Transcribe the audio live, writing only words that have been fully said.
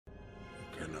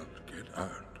it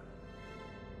earned.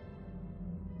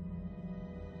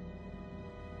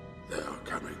 They are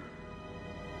coming.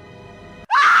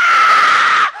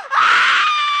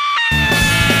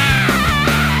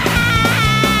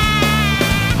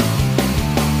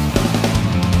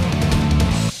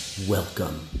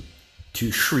 Welcome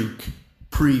to Shriek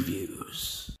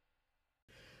Previews.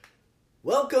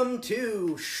 Welcome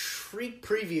to Shriek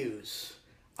Previews.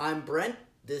 I'm Brent.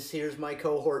 This here's my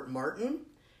cohort Martin.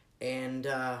 And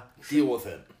deal with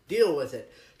it. Deal with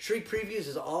it. Shriek Previews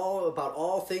is all about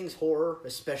all things horror,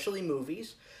 especially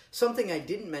movies. Something I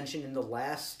didn't mention in the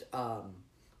last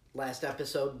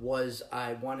episode was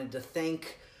I wanted to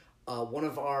thank one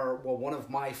of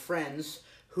my friends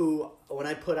who, when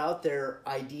I put out their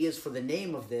ideas for the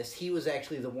name of this, he was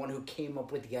actually the one who came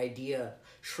up with the idea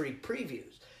Shriek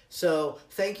Previews. So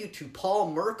thank you to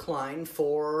Paul Merkline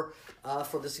for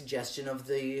the suggestion of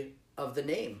the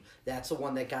name. That's the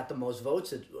one that got the most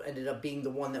votes. It ended up being the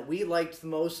one that we liked the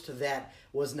most that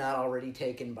was not already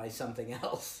taken by something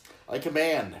else. Like a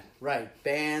band. Right.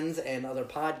 Bands and other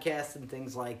podcasts and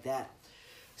things like that.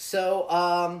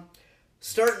 So,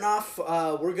 starting off,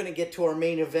 we're going to get to our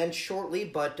main event shortly,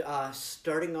 but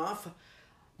starting off,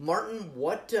 Martin,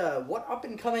 what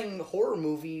up-and-coming horror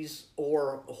movies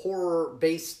or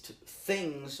horror-based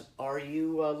things are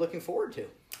you looking forward to?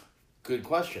 Good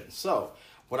question. So,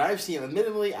 what I've seen,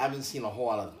 admittedly, I haven't seen a whole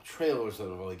lot of trailers that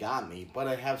have really got me, but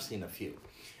I have seen a few.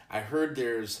 I heard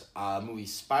there's a movie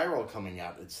Spiral coming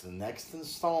out. It's the next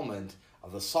installment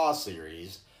of the Saw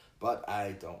series, but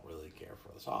I don't really care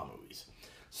for the Saw movies.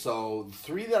 So, the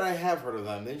three that I have heard of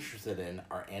that I'm interested in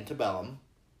are Antebellum,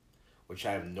 which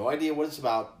I have no idea what it's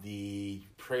about. The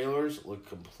trailers look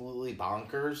completely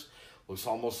bonkers. Looks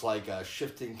almost like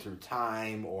shifting through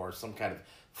time or some kind of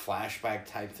flashback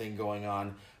type thing going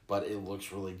on, but it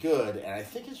looks really good, and I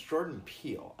think it's Jordan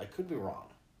Peele. I could be wrong.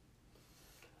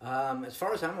 As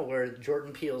far as I'm aware,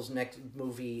 Jordan Peele's next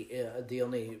movie, the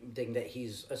only thing that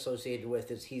he's associated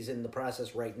with is he's in the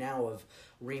process right now of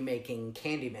remaking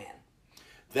Candyman.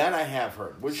 That I have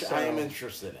heard, which I am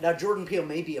interested in. Now, Jordan Peele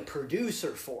may be a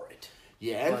producer for it.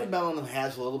 Yeah, Antebellum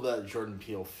has a little bit of Jordan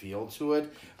Peele feel to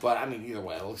it, but I mean, either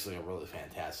way, it looks like a really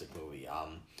fantastic movie.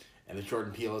 And if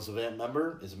Jordan Peele is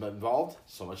is involved,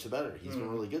 so much the better. He's been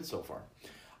really good so far.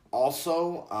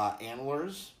 Also,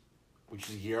 Antlers, which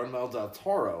is Guillermo del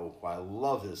Toro, who I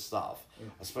love his stuff,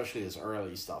 especially his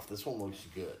early stuff. This one looks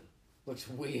good. Looks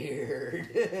weird.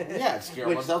 Yeah, it's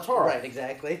Guillermo del Toro. Right,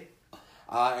 exactly.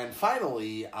 And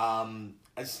finally,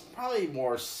 it's probably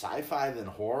more sci-fi than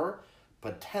horror,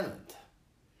 but Tenet.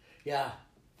 Yeah.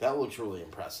 That looks really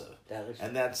impressive.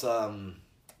 And that's,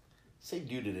 say,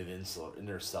 due to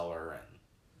Interstellar and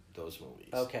those movies.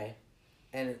 Okay.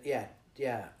 And,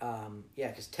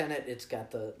 because Tenet, it's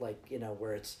got the,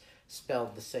 where it's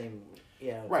spelled the same,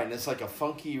 Right, and it's like a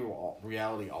funky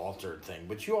reality-altered thing.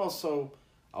 But you also,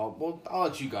 I'll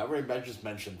let you go. I just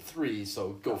mentioned three,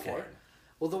 so go for it.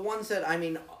 Well, the ones that,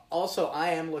 also I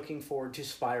am looking forward to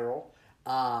Spiral.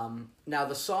 Now,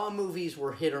 the Saw movies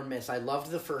were hit or miss. I loved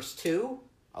the first two.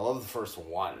 I love the first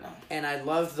one. And I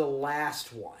loved the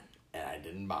last one. And I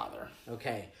didn't bother.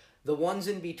 Okay. The ones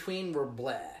in between were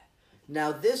bleh.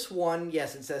 Now, this one,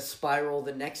 yes, it says Spiral,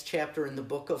 the next chapter in the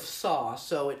book of Saw,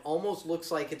 so it almost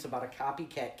looks like it's about a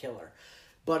copycat killer.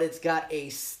 But it's got a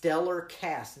stellar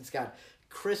cast. It's got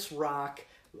Chris Rock,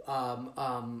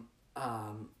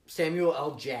 Samuel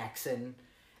L. Jackson,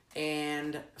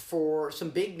 and for some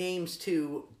big names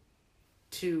too,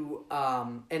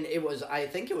 and it was, I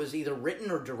think it was either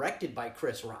written or directed by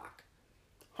Chris Rock.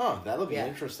 Huh, that'll be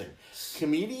interesting.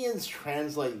 Comedians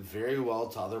translate very well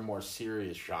to other more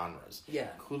serious genres. Yeah.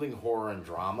 Including horror and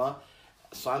drama.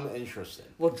 So I'm interested.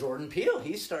 Well, Jordan Peele,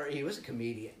 he was a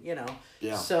comedian,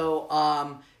 Yeah. So,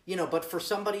 but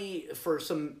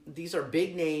these are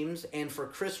big names, and for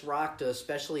Chris Rock to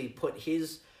especially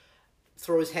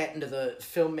throw his hat into the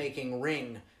filmmaking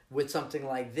ring with something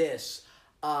like this,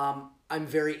 I'm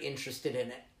very interested in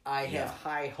it. I have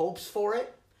high hopes for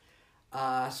it.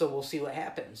 So we'll see what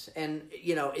happens. And,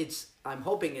 I'm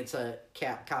hoping it's a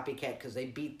copycat because they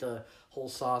beat the whole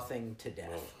Saw thing to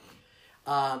death.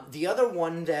 The other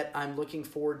one that I'm looking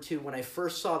forward to, when I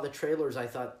first saw the trailers, I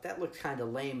thought that looked kind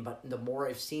of lame, but the more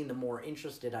I've seen, the more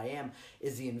interested I am,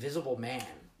 is The Invisible Man.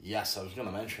 Yes, I was going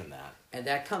to mention that. And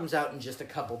that comes out in just a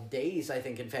couple days, I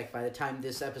think. In fact, by the time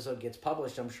this episode gets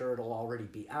published, I'm sure it'll already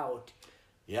be out.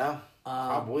 Yeah,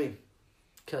 probably.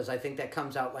 Because I think that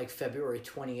comes out like February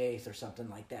 28th or something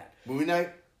like that. Movie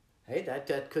night? Hey,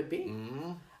 that could be.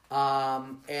 Mm-hmm.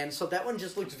 And so that one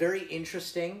just looks very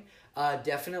interesting.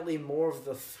 Definitely more of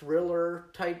the thriller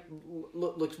type.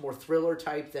 Looks more thriller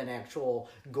type than actual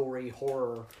gory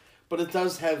horror. But it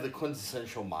does have the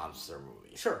quintessential monster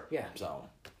movie. Sure, yeah. So,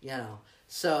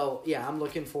 So yeah, I'm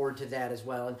looking forward to that as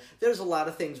well. And there's a lot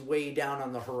of things way down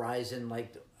on the horizon,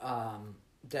 like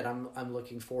that I'm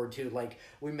looking forward to. Like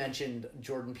we mentioned,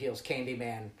 Jordan Peele's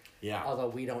Candyman. Yeah. Although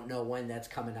we don't know when that's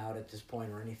coming out at this point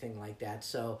or anything like that.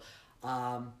 So,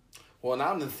 well,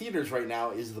 now in the theaters right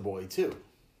now is The Boy 2.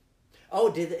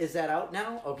 Oh, is that out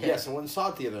now? Okay. Yes, I went and saw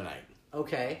it the other night.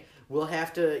 Okay. We'll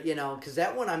have to, because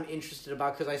that one I'm interested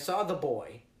about because I saw The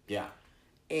Boy. Yeah.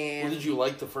 And well, did you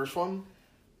like the first one?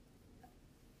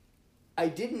 I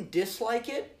didn't dislike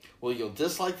it. Well, you'll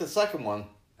dislike the second one.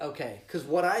 Okay, because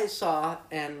what I saw,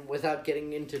 and without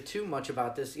getting into too much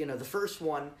about this, the first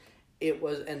one, it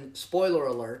was, and spoiler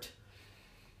alert,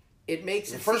 it makes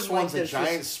the it first seem one's like a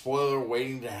giant spoiler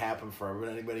waiting to happen for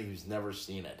anybody who's never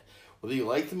seen it. Whether you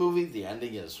like the movie, the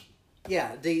ending is...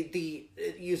 Yeah,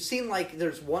 you seem like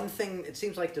there's one thing, it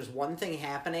seems like there's one thing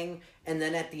happening, and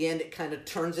then at the end it kind of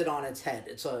turns it on its head.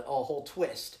 It's a whole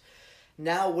twist.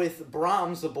 Now with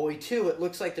Brahms, The Boy 2, it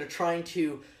looks like they're trying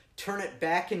to turn it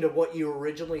back into what you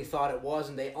originally thought it was,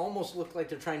 and they almost look like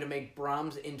they're trying to make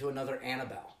Brahms into another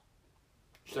Annabelle.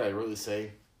 Should I really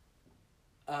say?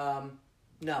 No,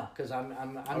 because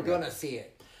I'm okay. gonna see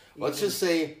it. Let's just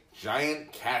say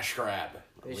giant cash grab.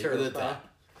 Leave Sure, it at that.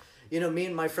 Me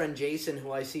and my friend Jason,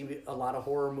 who I see a lot of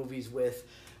horror movies with,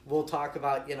 we'll talk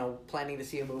about, planning to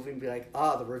see a movie and be like,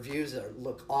 the reviews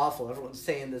look awful. Everyone's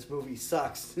saying this movie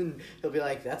sucks. And he'll be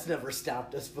like, that's never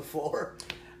stopped us before.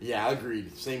 Yeah,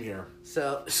 agreed. Same here.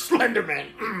 So,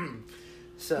 Slenderman.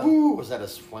 So, ooh, was that a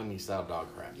flaming style dog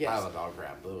crap? Yes. Pile of dog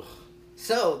crap. Ugh.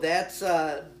 So that's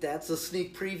the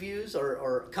sneak previews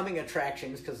or coming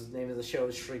attractions, because the name of the show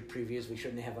is Sneak Previews. We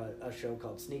shouldn't have a show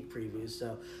called Sneak Previews.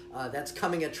 So that's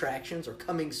coming attractions or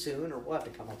coming soon, or we'll have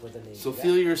to come up with a name. So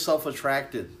feel yourself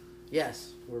attracted.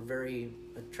 Yes, we're very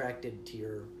attracted to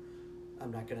your...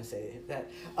 I'm not going to say that.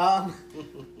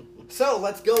 So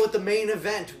let's go with the main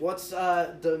event. What's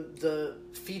the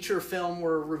feature film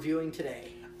we're reviewing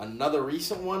today? Another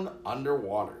recent one,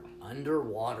 Underwater.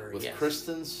 Underwater, with yes.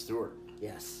 Kristen Stewart.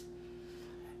 Yes.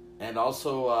 And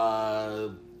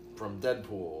also from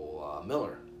Deadpool,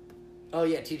 Miller. Oh,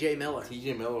 yeah, T.J. Miller.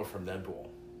 T.J. Miller from Deadpool.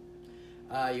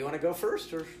 You want to go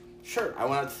first? Or? Sure. I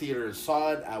went out to the theater and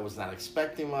saw it. I was not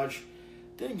expecting much.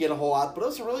 Didn't get a whole lot, but it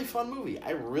was a really fun movie.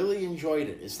 I really enjoyed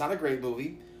it. It's not a great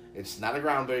movie. It's not a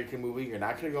groundbreaking movie. You're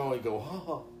not going to go and go,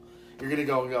 oh. You're going to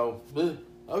go and go,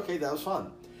 okay, that was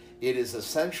fun. It is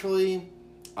essentially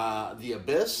The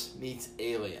Abyss meets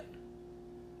Alien.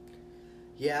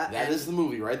 Yeah. That is the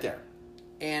movie right there.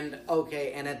 And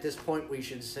at this point we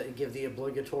should give the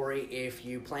obligatory, if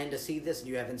you plan to see this and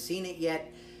you haven't seen it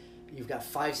yet, you've got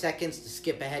 5 seconds to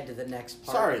skip ahead to the next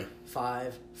part. Sorry.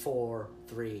 5, 4,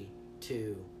 3,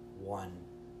 2, 1.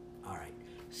 All right.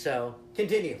 So,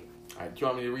 continue. All right. Do you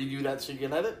want me to redo that so you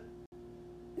can edit?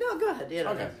 No, go ahead. Yeah,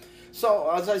 okay.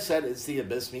 So, as I said, it's The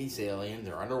Abyss meets Alien.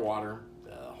 They're underwater.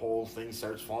 The whole thing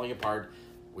starts falling apart.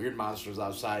 Weird monsters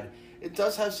outside. It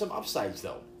does have some upsides,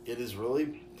 though. It is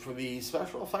really, for the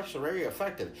special effects, are very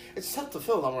effective. It's tough to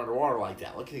film them underwater like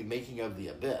that. Look at the making of The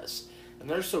Abyss. And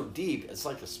they're so deep, it's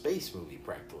like a space movie,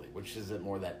 practically, which is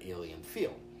more that alien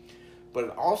feel.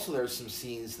 But also there's some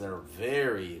scenes that are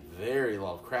very, very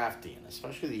Lovecraftian,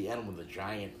 especially the end when the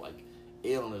giant,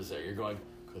 alien is there. You're going,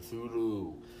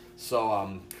 Cthulhu.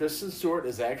 So, Kristen Stewart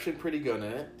is actually pretty good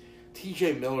in it.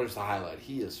 T.J. Miller's the highlight.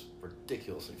 He is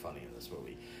ridiculously funny in this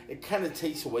movie. It kind of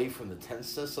takes away from the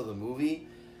tenseness of the movie.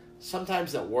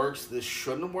 Sometimes that works. This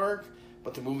shouldn't work,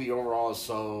 but the movie overall is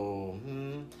so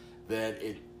that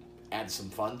it adds some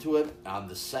fun to it.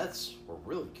 The sets were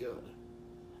really good.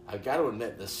 I've got to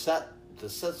admit, the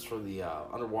sets for the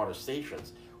underwater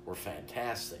stations were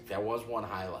fantastic. That was one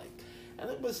highlight. And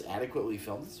it was adequately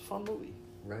filmed. It's a fun movie.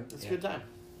 Right. It's a good time.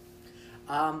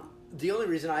 The only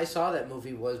reason I saw that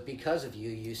movie was because of you.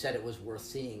 You said it was worth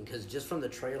seeing, because just from the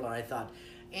trailer I thought,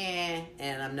 and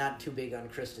I'm not too big on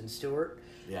Kristen Stewart.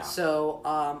 Yeah. So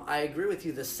I agree with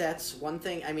you. The sets, one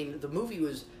thing, the movie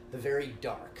was very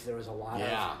dark. There was a lot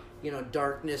of,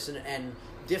 darkness and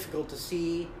difficult to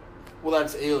see. Well,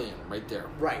 that's Alien right there.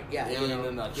 Right, yeah. Alien in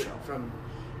a nutshell.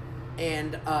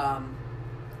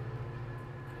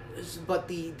 But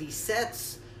the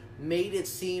sets made it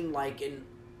seem like an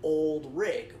old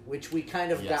rig, which we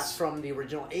kind of got from the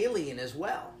original Alien as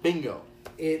well. Bingo.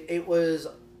 It was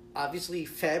obviously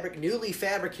newly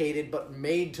fabricated, but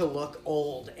made to look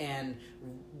old and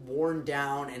worn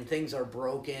down, and things are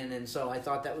broken, and so I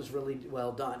thought that was really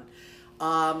well done.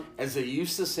 As they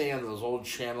used to say on those old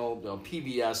channel,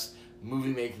 PBS,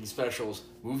 movie making specials,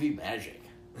 movie magic.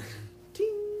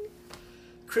 Ting.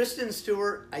 Kristen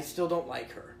Stewart, I still don't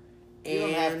like her.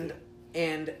 And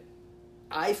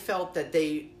I felt that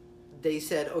they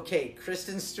said, okay,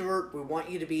 Kristen Stewart, we want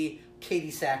you to be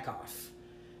Katie Sackhoff,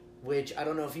 which I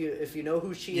don't know if you know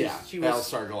who she is. She was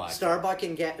Battlestar Galactica. Starbuck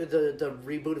in the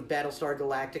reboot of Battlestar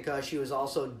Galactica. She was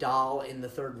also Doll in the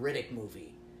third Riddick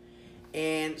movie,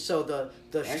 and so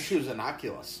and she was in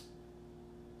Oculus.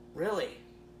 Really?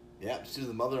 Yeah, she was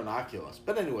the mother in Oculus.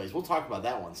 But anyways, we'll talk about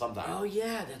that one sometime. Oh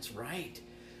yeah, that's right.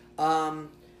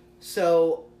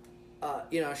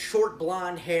 Short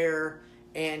blonde hair.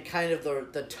 And kind of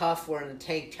the tough wearing a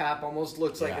tank top, almost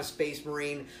looks like a space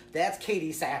marine. That's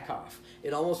Katie Sackhoff.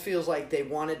 It almost feels like they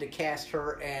wanted to cast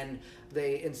her, and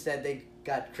they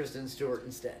got Kristen Stewart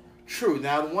instead. True.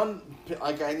 Now,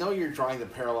 I know you're drawing the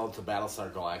parallel to Battlestar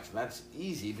Galactica. That's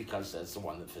easy because that's the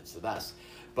one that fits the best.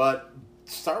 But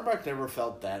Starbuck never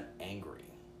felt that angry.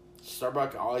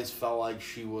 Starbuck always felt like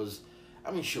she was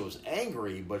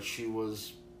angry, but she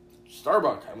was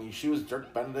Starbuck. She was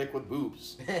Dirk Benedict with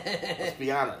boobs. Let's be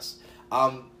honest.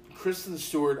 Kristen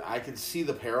Stewart, I could see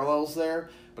the parallels there,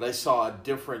 but I saw a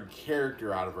different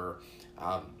character out of her,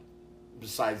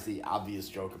 besides the obvious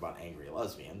joke about angry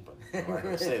lesbian, but I'm not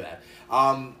going to say that.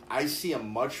 I see a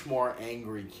much more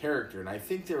angry character, and I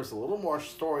think there was a little more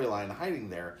storyline hiding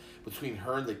there between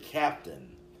her and the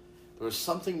captain. There was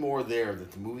something more there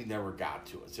that the movie never got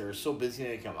to it. They were so busy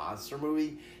making a monster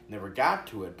movie, never got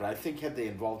to it. But I think had they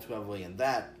involved too heavily in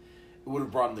that, it would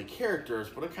have broadened the characters,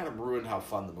 but it kind of ruined how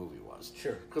fun the movie was.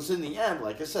 Sure. Because in the end,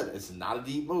 like I said, it's not a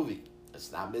deep movie.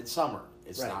 It's not Midsummer.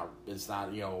 It's not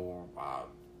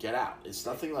Get Out. It's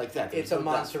nothing like that. It's a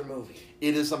monster movie.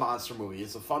 It is a monster movie.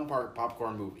 It's a fun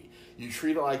popcorn movie. You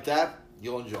treat it like that,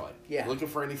 you'll enjoy it. Yeah. Looking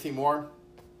for anything more?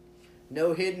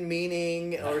 No hidden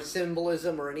meaning or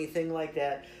symbolism or anything like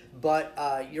that. But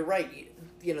you're right.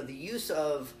 The use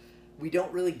of... We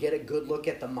don't really get a good look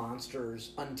at the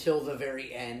monsters until the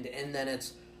very end. And then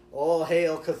it's, all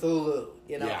hail Cthulhu.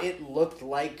 It looked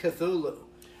like Cthulhu.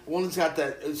 Well, it's got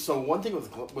that... So one thing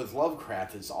with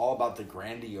Lovecraft, it's all about the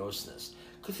grandioseness.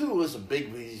 Cthulhu isn't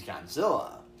big because he's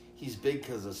Godzilla. He's big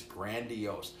because it's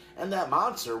grandiose. And that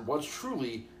monster was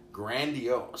truly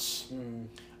grandiose. Mm.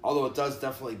 Although it does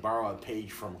definitely borrow a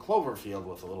page from Cloverfield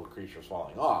with the little creatures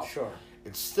falling off. Sure.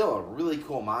 It's still a really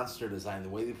cool monster design. The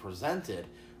way they present it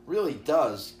really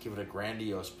does give it a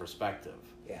grandiose perspective.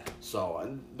 Yeah. So,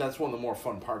 and that's one of the more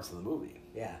fun parts of the movie.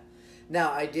 Yeah.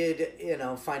 Now, I did,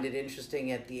 find it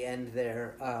interesting at the end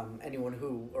there. Anyone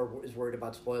who is worried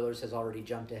about spoilers has already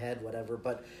jumped ahead, whatever.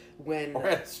 But when...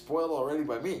 spoiled already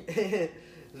by me.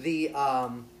 The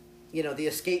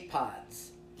escape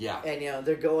pods. Yeah. And,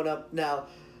 they're going up... Now,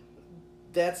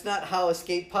 that's not how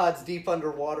escape pods deep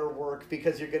underwater work,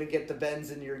 because you're going to get the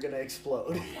bends and you're going to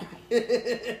explode. Oh,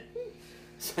 yeah.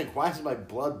 It's like, why is my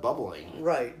blood bubbling?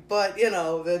 Right. But,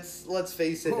 let's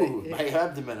face it. Ooh, my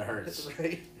abdomen hurts.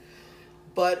 Right.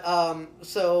 But,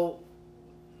 so,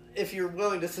 if you're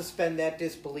willing to suspend that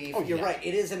disbelief, you're right.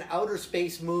 It is an outer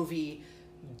space movie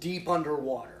deep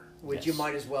underwater, which you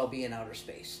might as well be in outer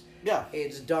space. Yeah.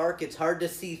 It's dark, it's hard to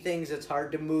see things, it's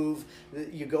hard to move.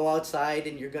 You go outside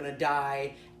and you're going to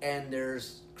die, and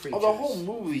there's creatures. Oh, the whole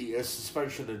movie is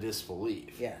suspension of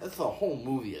disbelief. Yeah. That's the whole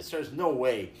movie. There's no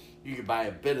way you could buy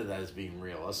a bit of that as being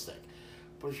realistic.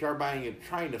 But if you are buying it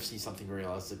trying to see something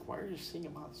realistic, why are you seeing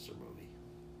a monster movie?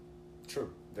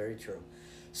 True. Very true.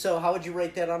 So how would you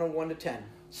rate that on a 1 to 10?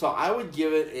 So I would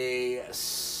give it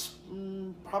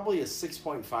probably a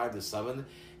 6.5 to 7.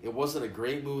 It wasn't a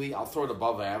great movie. I'll throw it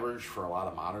above average for a lot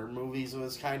of modern movies of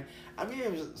this kind. I mean,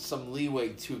 there's some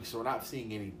leeway, too, because we're not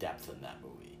seeing any depth in that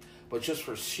movie. But just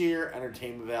for sheer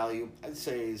entertainment value, I'd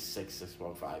say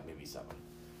 6.5, maybe 7.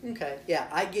 Okay. Yeah,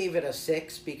 I gave it a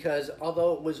 6 because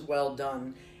although it was well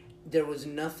done, there was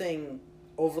nothing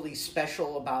overly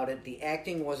special about it. The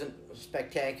acting wasn't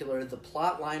spectacular. The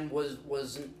plot line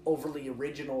wasn't overly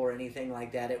original or anything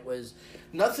like that. It was...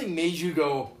 Nothing made you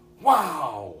go,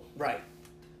 wow! Right.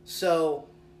 So,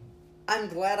 I'm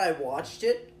glad I watched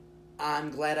it. I'm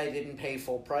glad I didn't pay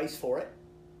full price for it.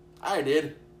 I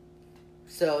did.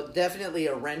 So, definitely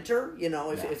a renter.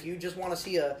 If you just want to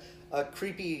see a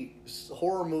creepy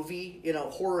horror movie,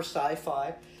 horror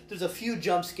sci-fi, there's a few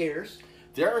jump scares.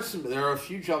 There are a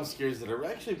few jump scares that are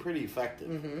actually pretty effective.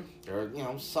 Mm-hmm. There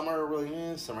are, some are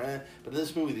really, some are, but in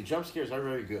this movie, the jump scares are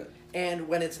very good. And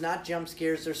when it's not jump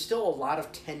scares, there's still a lot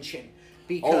of tension.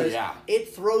 Because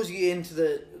it throws you into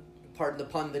the, pardon the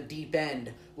pun, the deep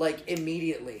end, like,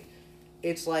 immediately.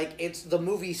 It's like, the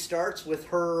movie starts with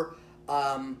her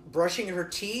brushing her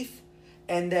teeth,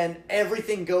 and then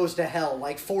everything goes to hell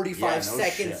like 45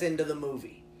 seconds into the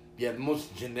movie. Yeah, the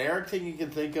most generic thing you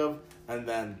can think of, and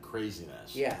then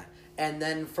craziness. Yeah. And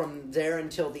then from there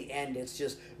until the end, it's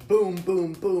just boom,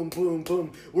 boom, boom, boom,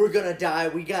 boom. We're going to die.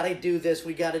 We got to do this.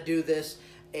 We got to do this.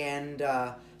 And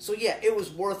so, yeah, it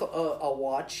was worth a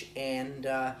watch. And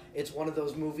it's one of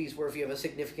those movies where if you have a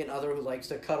significant other who likes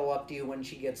to cuddle up to you when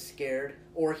she gets scared,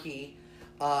 or he,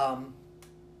 that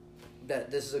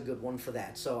this is a good one for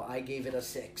that. So I gave it a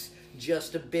 6.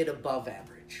 Just a bit above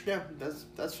average. Yeah,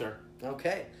 that's fair.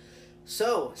 Okay.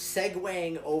 So,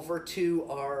 segueing over to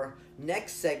our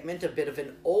next segment, a bit of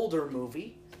an older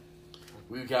movie.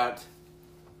 We've got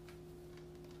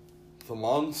The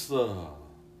Monster.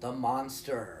 The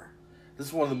Monster. This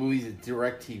is one of the movies that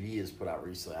DirecTV has put out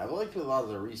recently. I've liked a lot of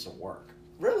their recent work.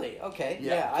 Really? Okay.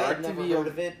 Yeah, I had never heard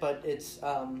of it, but it's...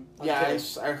 yeah,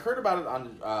 I heard about it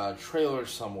on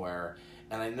trailers somewhere,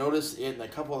 and I noticed it in a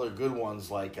couple other good ones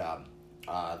like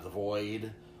The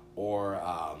Void or...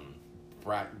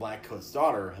 Black Coat's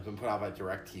Daughter have been put out by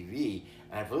DirecTV,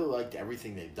 and I've really liked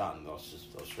everything they've done, those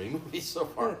 3 movies so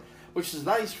far, which is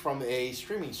nice from a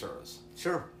streaming service.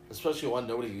 Sure. Especially one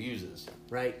nobody uses.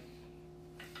 Right.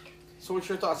 So what's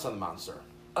your thoughts on The Monster?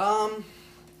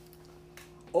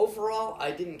 Overall,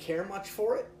 I didn't care much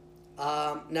for it.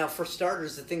 Now, for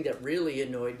starters, the thing that really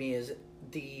annoyed me is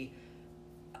the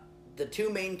 2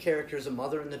 main characters, a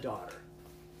mother and the daughter.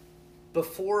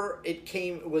 Before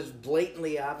it was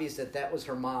blatantly obvious that was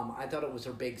her mom, I thought it was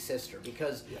her big sister,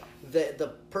 because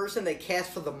the person they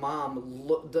cast for the mom,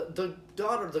 the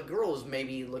daughter, the girl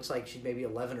looks like she's maybe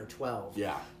 11 or 12.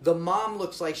 Yeah. The mom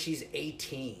looks like she's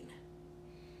 18.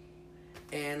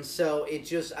 And so it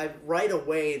just, right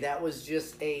away, that was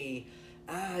just I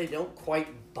don't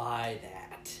quite buy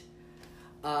that.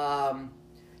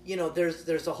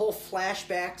 There's a whole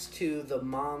flashbacks to the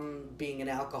mom being an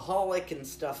alcoholic and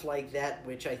stuff like that,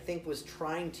 which I think was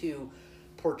trying to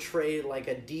portray like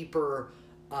a deeper,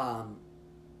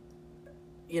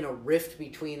 rift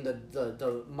between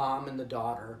the mom and the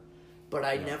daughter. But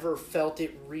I never felt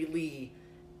it really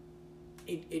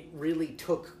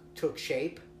took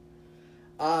shape.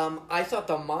 I thought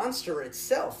the monster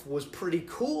itself was pretty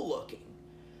cool looking.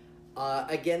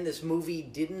 Again, this movie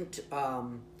didn't...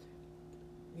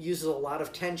 uses a lot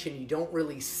of tension. You don't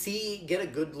really get a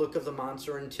good look of the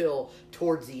monster until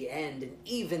towards the end, and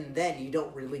even then you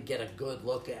don't really get a good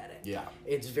look at it. Yeah.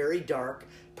 It's very dark.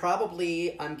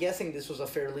 Probably, I'm guessing this was a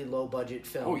fairly low budget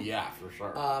film. Oh yeah, for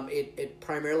sure. It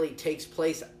primarily takes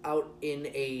place out in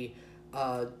a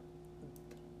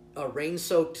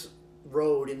rain-soaked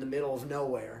road in the middle of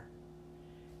nowhere,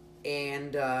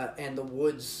 and the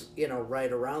woods,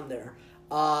 right around there.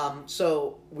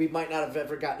 So we might not have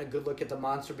ever gotten a good look at the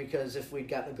monster, because if we'd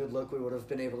gotten a good look, we would have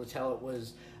been able to tell it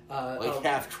was...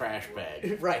 half trash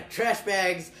bag. Right, trash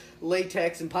bags,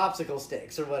 latex, and popsicle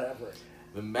sticks, or whatever.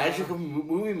 The magic of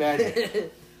movie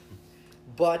magic.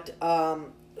 But,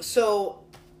 so,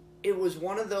 it was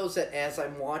one of those that as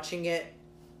I'm watching it,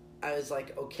 I was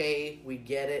like, okay, we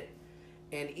get it.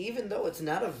 And even though it's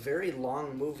not a very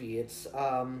long movie, it's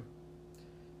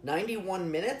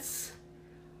 91 minutes...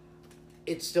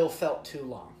 it still felt too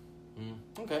long.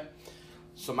 Okay.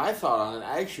 So my thought on it,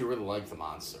 I actually really like The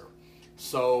Monster.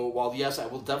 So while, yes, I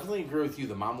will definitely agree with you,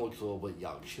 the mom looks a little bit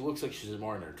young. She looks like she's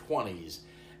more in her 20s.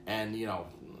 And,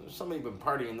 somebody been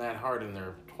partying that hard in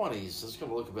their 20s is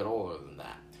going to look a bit older than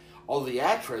that. Although the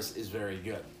actress is very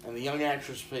good. And the young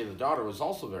actress who played the daughter was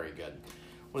also very good.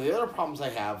 One of the other problems I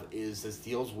have is this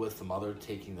deals with the mother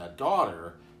taking the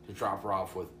daughter to drop her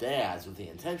off with dads with the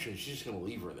intention she's just going to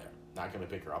leave her there. Not going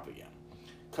to pick her up again.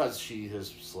 Because she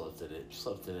has slipped it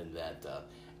in that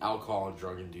alcohol and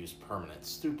drug-induced permanent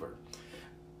stupor.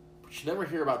 But you never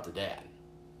hear about the dad.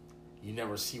 You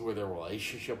never see where their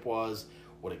relationship was,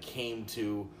 what it came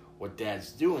to, what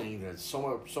dad's doing. That's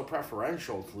so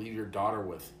preferential to leave your daughter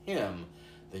with him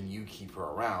than you keep her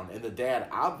around. And the dad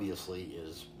obviously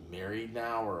is married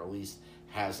now, or at least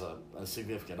has a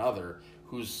significant other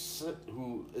who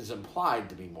is implied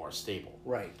to be more stable.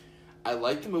 Right. I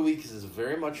like the movie because it's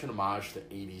very much an homage to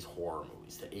 80s horror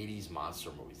movies, to 80s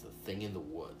monster movies, The Thing in the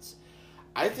Woods.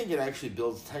 I think it actually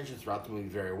builds tension throughout the movie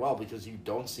very well because you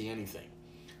don't see anything.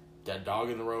 Dead dog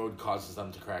in the road causes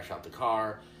them to crash out the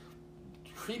car.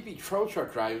 Creepy tow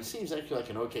truck driver seems actually like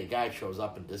an okay guy, shows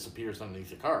up and disappears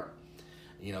underneath the car.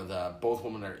 Both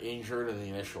women are injured in the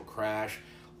initial crash.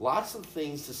 Lots of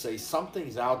things to say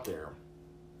something's out there,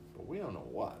 but we don't know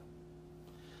what.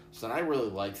 So I really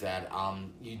like that.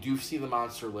 You do see the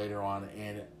monster later on,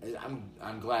 and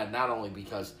I'm glad not only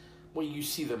because when you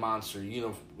see the monster,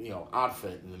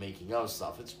 outfit and the making of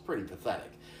stuff, it's pretty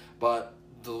pathetic. But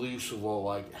the use of low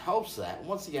light helps that. And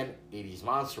once again, 80s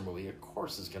monster movie, of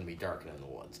course, it's going to be dark in the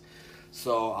woods.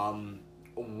 So,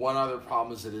 one other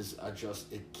problem is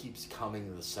it keeps coming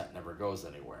and the set never goes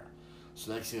anywhere.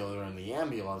 So next thing you know, they're in the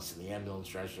ambulance, and the ambulance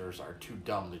drivers are too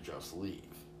dumb to just leave.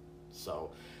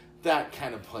 So that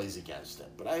kind of plays against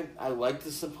it. But I like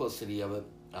the simplicity of it.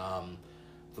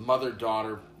 The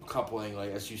mother-daughter coupling,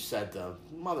 like as you said, the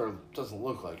mother doesn't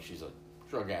look like she's a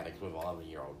drug addict with an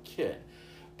 11-year-old kid.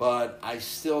 But I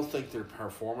still think their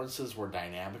performances were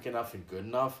dynamic enough and good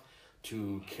enough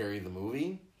to carry the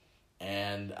movie.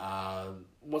 And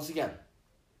once again,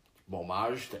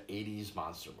 homage to 80s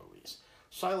monster movies.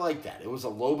 So I like that. It was a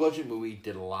low-budget movie,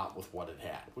 did a lot with what it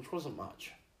had, which wasn't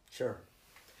much. Sure.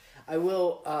 I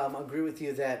will agree with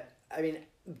you that, I mean,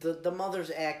 the mother's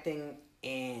acting,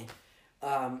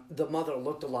 the mother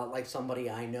looked a lot like somebody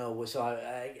I know, so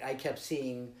I kept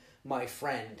seeing my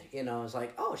friend, you know, I was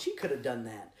like, oh, she could have done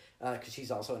that, because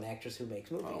she's also an actress who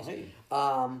makes movies.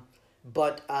 Oh, hey.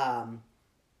 But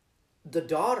the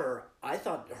daughter, I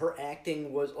thought her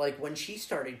acting was, like, when she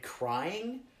started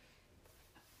crying,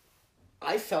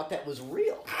 I felt that was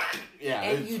real. Yeah,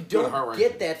 and you don't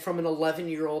get that from an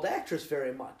 11-year-old actress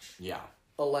very much. Yeah.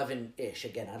 11-ish.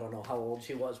 Again, I don't know how old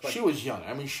she was. But she was young.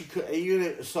 I mean, she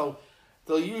could... So,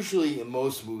 they'll usually, in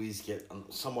most movies, get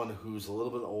someone who's a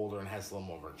little bit older and has a little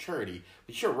more maturity.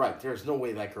 But you're right. There's no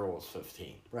way that girl was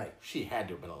 15. Right. She had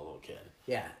to have been a little kid.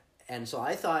 Yeah. And so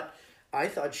I thought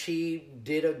she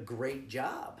did a great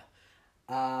job.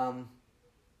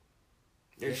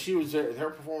 She was her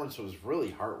performance was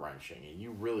really heart-wrenching, and you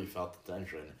really felt the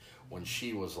tension when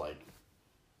she was like,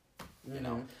 you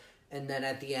know. And then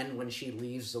at the end when she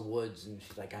leaves the woods and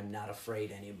she's like, I'm not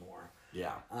afraid anymore.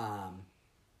 Yeah.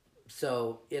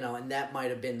 So, you know, and that might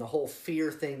have been the whole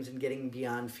fear things and getting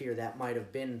beyond fear. That might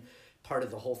have been part of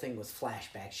the whole thing with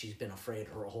flashbacks. She's been afraid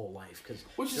her whole life.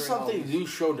 Which is something you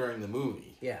show during the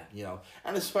movie. Yeah. You know,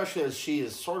 and especially as she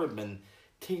has sort of been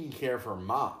taking care of her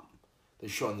mom. They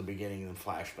show in the beginning in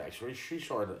flashbacks where she's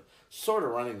sort of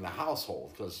running the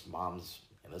household because mom's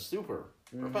in a stupor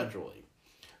perpetually.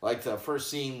 Like the first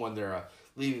scene when they're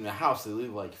leaving the house, they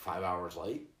leave like 5 hours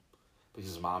late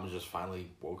because mom just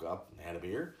finally woke up and had a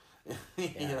beer.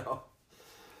 You know?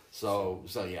 So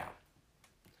yeah.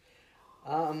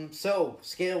 So,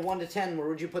 scale 1 to 10, where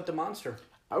would you put the monster?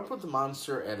 I would put the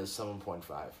monster at a 7.5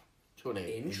 to an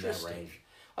 8 Interesting. in that range.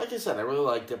 Like I said, I really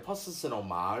liked it. Plus, it's an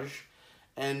homage.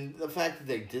 And the fact that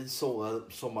they did so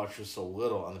much with so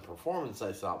little, and the performance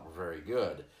I thought were very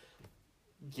good,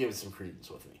 give it some credence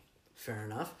with me. Fair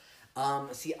enough.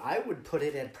 See, I would put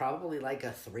it at probably like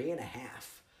a 3.5.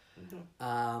 Okay.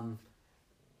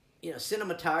 You know,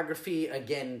 cinematography,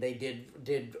 again, they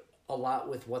did a lot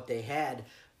with what they had,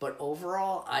 but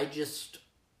overall, I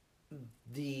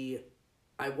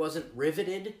wasn't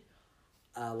riveted.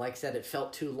 Like I said, it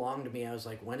felt too long to me. I was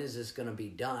like, when is this going to be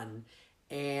done?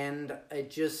 And it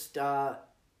just,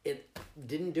 it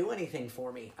didn't do anything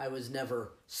for me. I was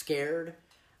never scared.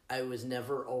 I was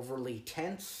never overly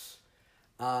tense.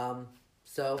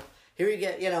 So here you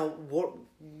get, you know, what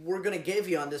we're going to give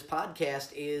you on this podcast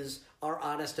is our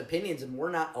honest opinions, and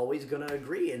we're not always going to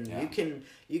agree. And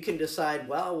you can decide,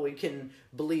 well, we can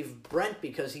believe Brent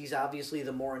because he's obviously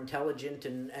the more intelligent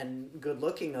and good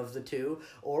looking of the two,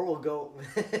 or we'll go...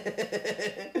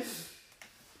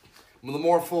 The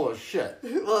more full of shit.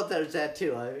 Well, there's that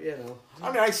too, you know.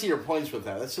 I mean, I see your points with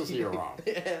that. That's just you're wrong.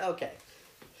 Okay.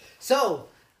 So,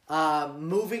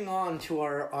 moving on to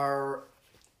our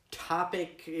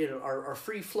topic, you know, our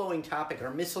free-flowing topic,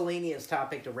 our miscellaneous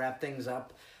topic to wrap things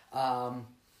up.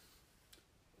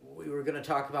 We were going to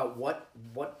talk about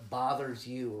what bothers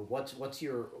you, or what's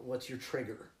your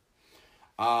trigger.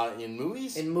 In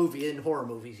movies? In horror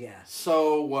movies, yeah.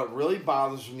 So what really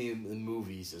bothers me in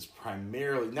movies is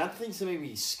primarily, not things that make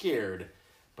me scared,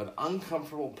 but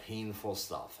uncomfortable, painful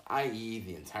stuff, i.e.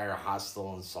 the entire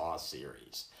Hostel and Saw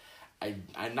series.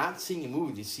 I'm not seeing a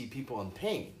movie to see people in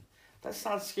pain. That's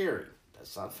not scary.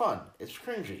 That's not fun. It's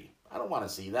cringy. I don't want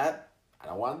to see that. I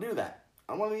don't want to do that.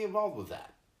 I don't want to be involved with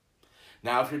that.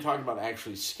 Now, if you're talking about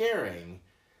actually scaring...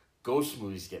 Ghost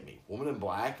movies get me. Woman in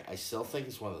Black, I still think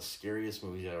it's one of the scariest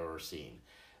movies I've ever seen.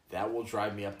 That will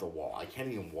drive me up the wall. I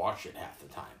can't even watch it half the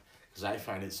time because I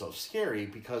find it so scary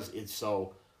because it's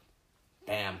so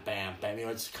bam, bam, bam. You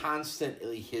know, it's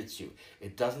constantly hits you.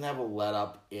 It doesn't have a let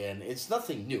up in. It's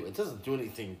nothing new. It doesn't do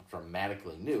anything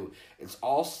dramatically new. It's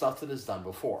all stuff that is done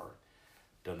before.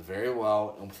 Done very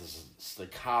well and with a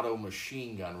staccato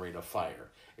machine gun rate of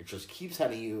fire. It just keeps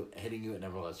hitting you, and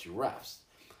never lets you rest.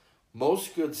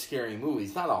 Most good scary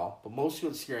movies, not all, but most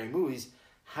good scary movies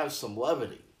have some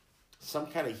levity. some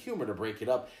kind of humor to break it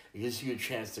up. It gives you a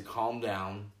chance to calm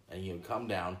down, and you come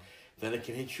down. Then it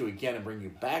can hit you again and bring you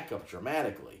back up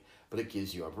dramatically, but it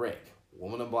gives you a break.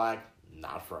 Woman in Black,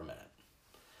 not for a minute.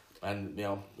 And,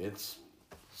 it's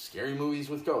scary movies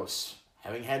with ghosts.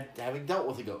 Having dealt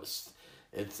with a ghost,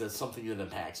 it's something that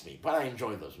impacts me. But I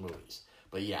enjoy those movies.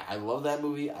 But yeah, I love that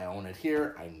movie. I own it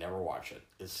here. I never watch it.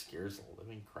 It scares the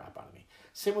living crap out of me.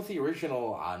 Same with the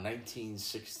original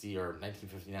 1960 or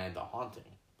 1959, The Haunting,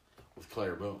 with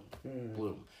Claire Bloom.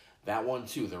 That one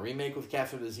too. The remake with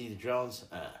Catherine Zeta-Jones.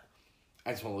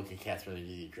 I just want to look at Catherine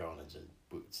Zeta-Jones in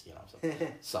boots,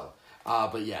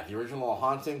 but yeah, the original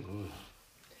Haunting. Ooh.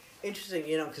 Interesting,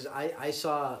 because I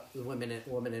saw the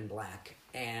Woman in Black,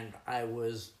 and I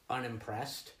was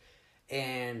unimpressed,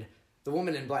 and the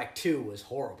Woman in Black 2 was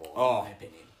horrible, in my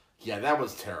opinion. Yeah, that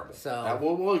was terrible. So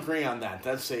we'll agree on that.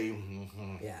 That's a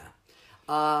yeah.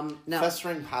 Now,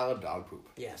 festering pile of dog poop.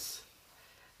 Yes.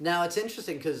 Now it's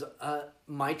interesting because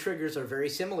my triggers are very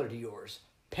similar to yours.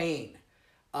 Pain.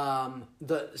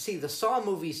 The Saw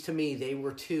movies, to me, they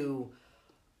were too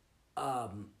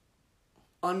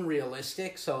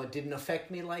unrealistic, so it didn't affect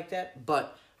me like that.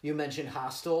 But you mentioned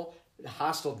Hostel.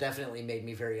 Hostel definitely made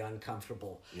me very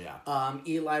uncomfortable. Yeah.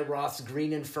 Eli Roth's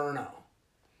Green Inferno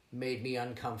made me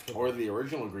uncomfortable. Or the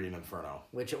original Green Inferno.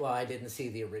 I didn't see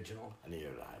the original. Neither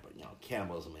did I, but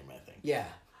cannibalism ain't my thing. Yeah.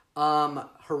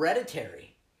 Hereditary.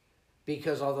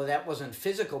 Because although that wasn't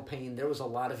physical pain, there was a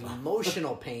lot of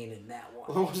emotional pain in that one.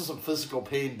 Well, there was some physical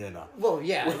pain in it. Well,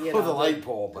 yeah. With a light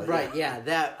pole. But right, yeah.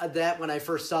 That when I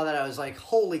first saw that, I was like,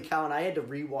 holy cow, and I had to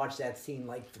rewatch that scene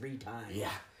like 3 times. Yeah.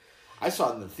 I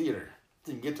saw it in the theater.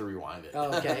 Didn't get to rewind it.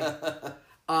 Oh, okay.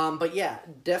 But yeah,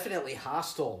 definitely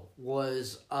Hostel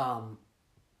was,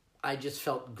 I just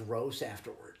felt gross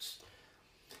afterwards.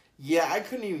 Yeah, I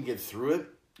couldn't even get through it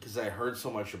because I heard so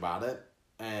much about it.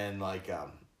 And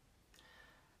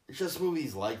it's just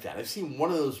movies like that. I've seen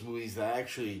one of those movies that I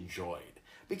actually enjoyed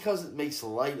because it makes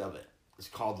light of it. It's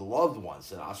called The Loved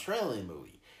Ones, an Australian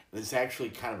movie. And it's actually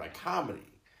kind of a comedy.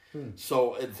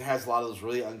 So it has a lot of those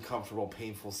really uncomfortable,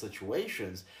 painful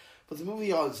situations. But the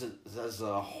movie as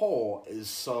a whole is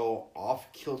so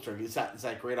off-kilter. It's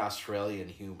that great Australian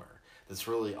humor that's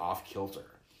really off-kilter.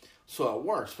 So it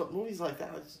works. But movies like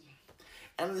that,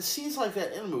 and the scenes like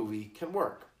that in a movie can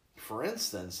work. For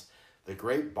instance, the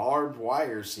great barbed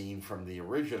wire scene from the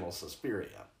original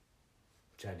Suspiria.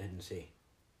 Which I didn't see.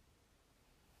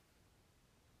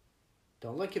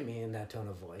 Don't look at me in that tone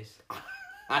of voice.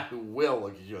 I will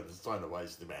look at you in this tone of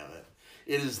voice, demand it.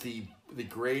 It is the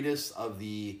greatest of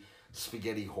the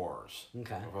spaghetti horrors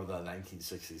from the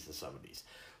 1960s and 70s.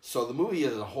 So the movie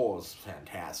as a whole is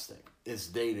fantastic. It's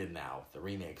dated now, the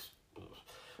remakes.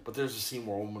 But there's a scene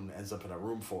where a woman ends up in a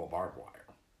room full of barbed wire.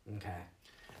 Okay.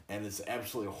 And it's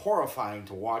absolutely horrifying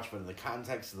to watch, but in the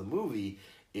context of the movie,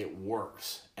 it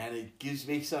works. And it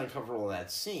makes you uncomfortable in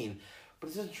that scene, but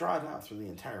it doesn't draw it out through the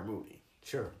entire movie.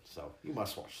 Sure. So you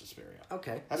must watch Suspiria.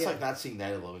 Okay. That's like not seeing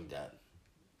Night of the Living Dead.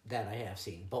 That I have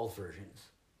seen, both versions.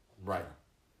 Right.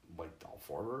 Like all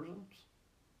 4 versions?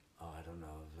 Oh, I don't know.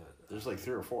 There's like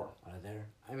 3 or 4. Are there?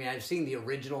 I mean, I've seen the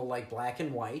original, like, black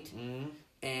and white. Mm-hmm.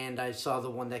 And I saw the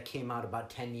one that came out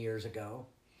about 10 years ago.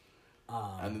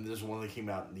 And then there's one that came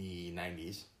out in the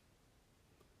 90s.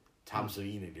 Tom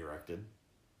Savini directed.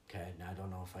 Okay, now I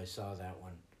don't know if I saw that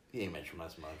one. He ain't mentioned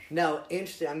as much. Now,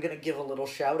 interesting, I'm going to give a little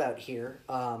shout out here.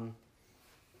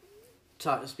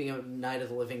 Speaking of Night of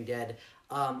the Living Dead,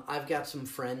 I've got some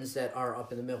friends that are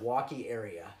up in the Milwaukee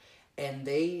area, and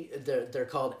they're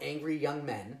called Angry Young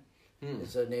Men.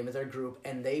 Is the name of their group,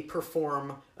 and they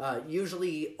perform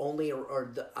usually only,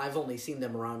 I've only seen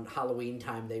them around Halloween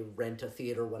time. They rent a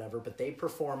theater or whatever, but they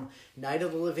perform Night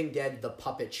of the Living Dead, the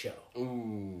puppet show.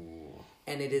 Ooh.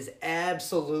 And it is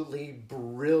absolutely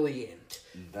brilliant.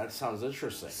 That sounds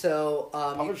interesting. So,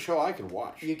 puppet show I could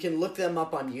watch. You can look them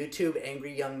up on YouTube,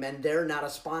 Angry Young Men. They're not a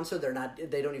sponsor.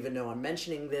 They don't even know I'm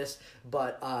mentioning this,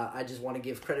 but I just want to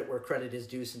give credit where credit is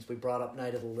due since we brought up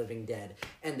Night of the Living Dead.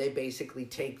 And they basically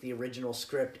take the original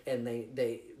script and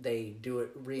they do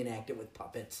it, reenact it with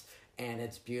puppets. And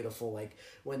it's beautiful. Like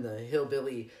when the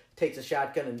hillbilly takes a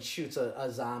shotgun and shoots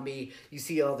a zombie, you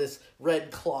see all this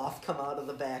red cloth come out of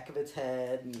the back of its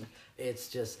head, and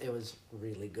it was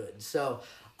really good. So,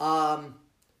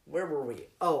 where were we?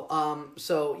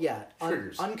 So yeah,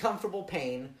 uncomfortable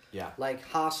pain. Yeah, like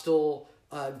Hostel,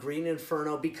 Green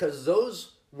Inferno, because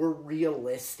those were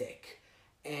realistic,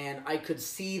 and I could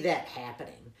see that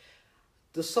happening.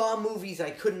 the Saw movies,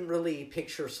 I couldn't really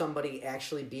picture somebody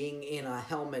actually being in a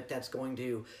helmet that's going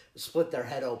to split their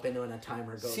head open when a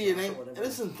timer goes off or whatever. It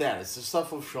isn't that. It's the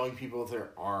stuff of showing people with their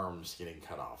arms getting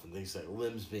cut off and things like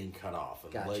limbs being cut off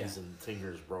and legs and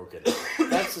fingers broken.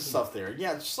 That's the stuff there.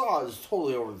 Yeah, Saw is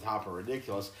totally over the top and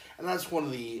ridiculous, and that's one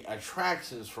of the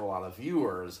attractions for a lot of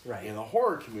viewers in the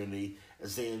horror community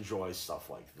is they enjoy stuff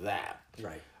like that.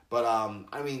 Right. But,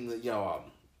 I mean, you know...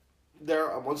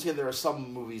 once again, there are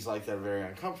some movies like that are very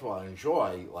uncomfortable I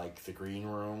enjoy, like The Green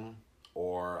Room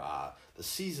or The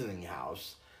Seasoning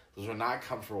House. Those are not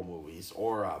comfortable movies.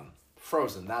 Or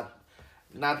Frozen, not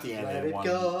the animated one.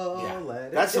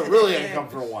 That's a really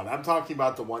uncomfortable one. I'm talking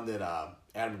about the one that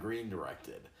Adam Green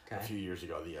directed a few years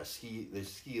ago, the Ski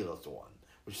Lift one,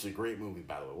 which is a great movie,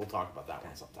 by the way. We'll talk about that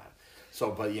one sometime. So,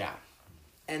 but yeah.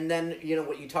 And then, you know,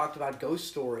 what you talked about, ghost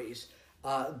stories,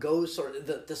 ghosts or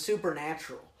the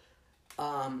supernatural.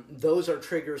 Those are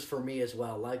triggers for me as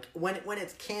well. Like when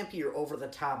it's campy or over the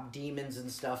top demons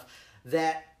and stuff,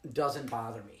 that doesn't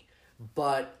bother me.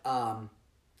 But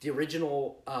the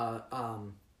original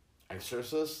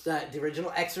Exorcist, the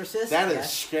original Exorcist, that is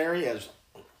scary as.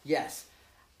 Yes,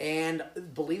 and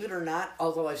believe it or not,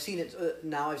 although I've seen it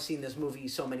now, I've seen this movie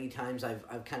so many times,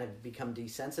 I've kind of become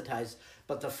desensitized.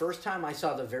 But the first time I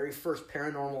saw the very first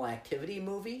Paranormal Activity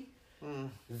movie,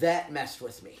 that messed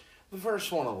with me. The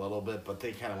first one a little bit, but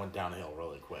they kind of went downhill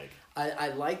really quick. I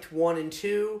liked 1 and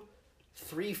 2.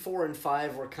 3, 4, and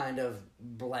 5 were kind of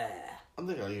blah. I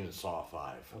think I even saw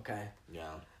 5. Okay. Yeah.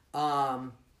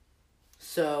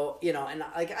 So, you know, and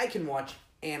like I can watch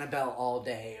Annabelle all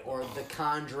day or The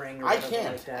Conjuring or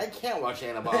whatever like that. I can't watch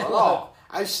Annabelle at all.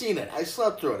 I've seen it. I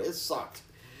slept through it. It sucked.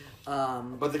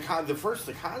 But the first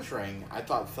The Conjuring, I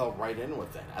thought fell right in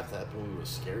with it. I thought that movie was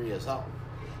scary as hell.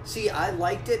 See, I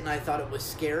liked it and I thought it was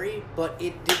scary, but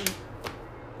it didn't.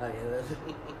 Oh,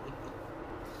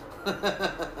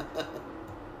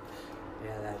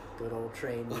 yeah, that good old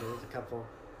train. There's a couple.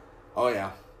 Oh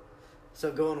yeah.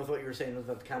 So going with what you were saying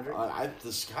about The Conjuring.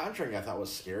 This Conjuring I thought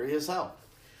was scary as hell.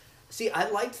 See, I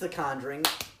liked The Conjuring.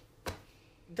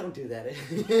 Don't do that.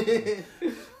 The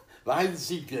hide and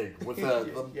seek gig with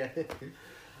the.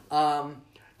 Yeah.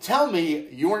 Tell me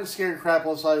you weren't scared crap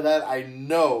outside that. I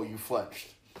know you flinched.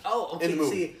 Oh, okay.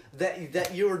 See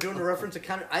that you were doing a reference to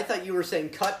Conjuring. I thought you were saying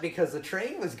cut because the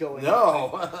train was going.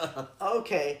 No.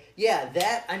 Okay. Yeah,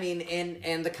 that I mean,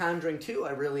 and The Conjuring 2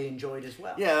 I really enjoyed as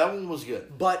well. Yeah, that one was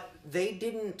good. But they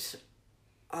didn't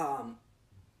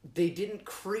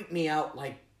creep me out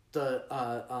like the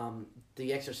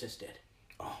Exorcist did.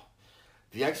 Oh.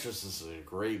 The Exorcist is a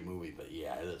great movie, but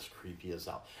yeah, it is creepy as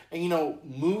hell. And you know,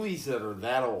 movies that are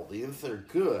that old, even if they're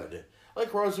good,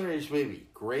 like Rosemary's Baby,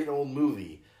 great old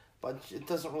movie, but it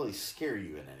doesn't really scare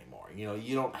you in anymore. You know,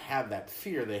 you don't have that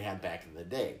fear they had back in the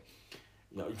day.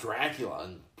 You know, Dracula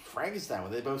and Frankenstein,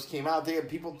 when they both came out, they had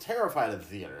people terrified at the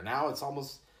theater. Now it's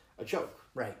almost a joke.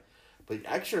 Right. But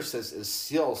Exorcist is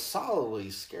still solidly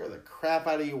scare the crap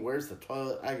out of you. Where's the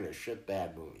toilet? I get a shit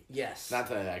bad movie. Yes. Not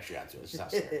that I actually got to it. It's just how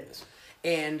scary it is.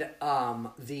 And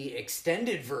the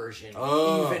extended version,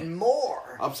 even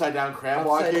more. Upside down crab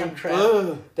walking? Down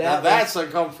crab. That's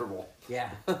uncomfortable. Yeah.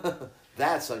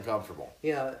 That's uncomfortable.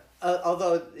 Yeah.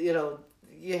 Although, you know,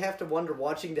 you have to wonder,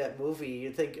 watching that movie,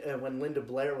 you think when Linda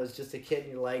Blair was just a kid,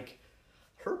 and you're like,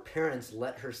 her parents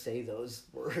let her say those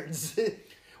words.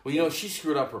 Well, you know, she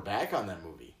screwed up her back on that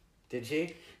movie. Did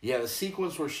she? Yeah, the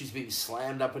sequence where she's being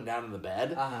slammed up and down in the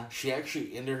bed, she actually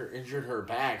injured her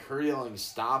back. Her yelling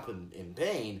stop in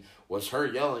pain was her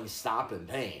yelling stop in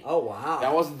pain. Oh, wow.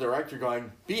 That wasn't the director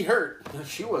going, be hurt.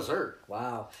 She was hurt.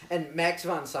 Wow. And Max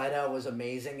von Sydow was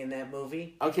amazing in that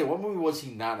movie. Okay, what movie was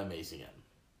he not amazing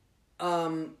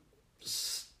in?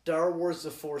 Star Wars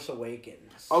The Force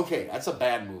Awakens. Okay, that's a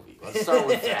bad movie. Let's start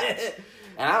with that.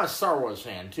 And I'm a Star Wars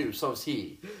fan too, so is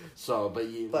he. So, but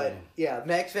yeah,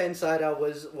 Max von Sydow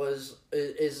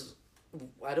is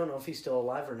I don't know if he's still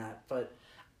alive or not, but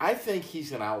I think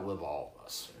he's gonna outlive all of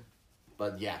us.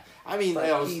 But yeah, I mean, you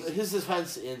know, his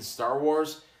defense in Star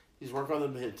Wars, he's working on the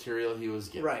material he was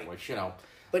given, right. Which, you know.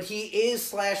 But he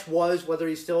is / was, whether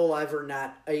he's still alive or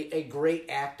not, a great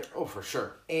actor. Oh, for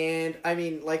sure. And I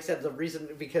mean, like I said, the reason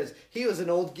because he was an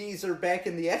old geezer back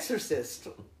in The Exorcist.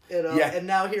 You know, yeah. And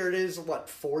now here it is,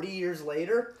 40 years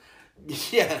later?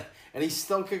 Yeah, and he's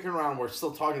still kicking around. We're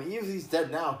still talking. Even if he's dead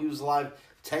now, he was alive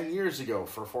 10 years ago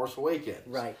for Force Awakens.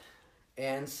 Right.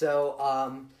 And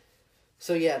so,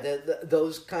 yeah,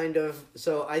 those kind of...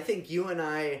 So I think you and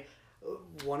I,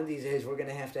 one of these days, we're going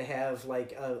to have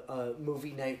like a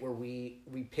movie night where we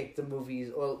pick the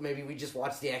movies, or maybe we just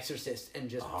watch The Exorcist and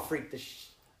just freak the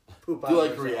poop out do of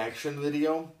like a reaction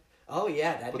video? Oh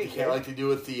yeah, that'd be good. Like they do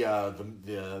with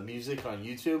the music on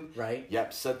YouTube. Right.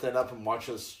 Yep, set that up and watch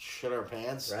us shit our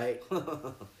pants. Right.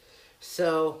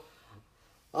 So,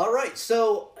 all right.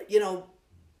 So,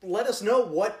 let us know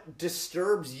what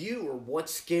disturbs you or what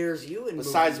scares you in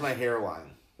besides movies. My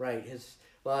hairline. Right.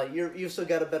 You've still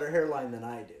got a better hairline than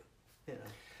I do.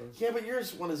 Yeah, but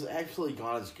yours one is actually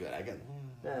gone as good. I got.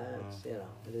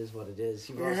 It is what it is.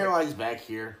 Your hairline's back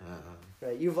here.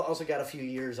 Right. You've also got a few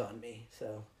years on me,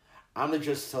 so. I'm gonna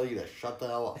just tell you to shut the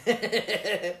hell up.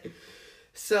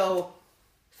 So,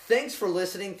 thanks for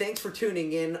listening. Thanks for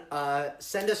tuning in.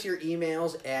 Send us your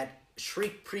emails at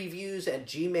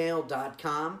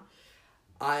shriekpreviews@gmail.com.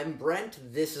 I'm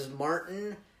Brent. This is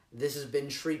Martin. This has been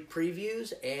Shriek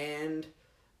Previews, and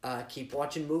keep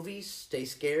watching movies. Stay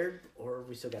scared, or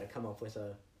we still got to come up with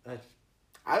a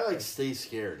I like stay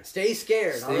scared. Stay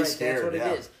scared. Stay All right, scared, that's what it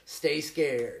is. Stay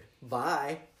scared.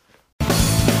 Bye.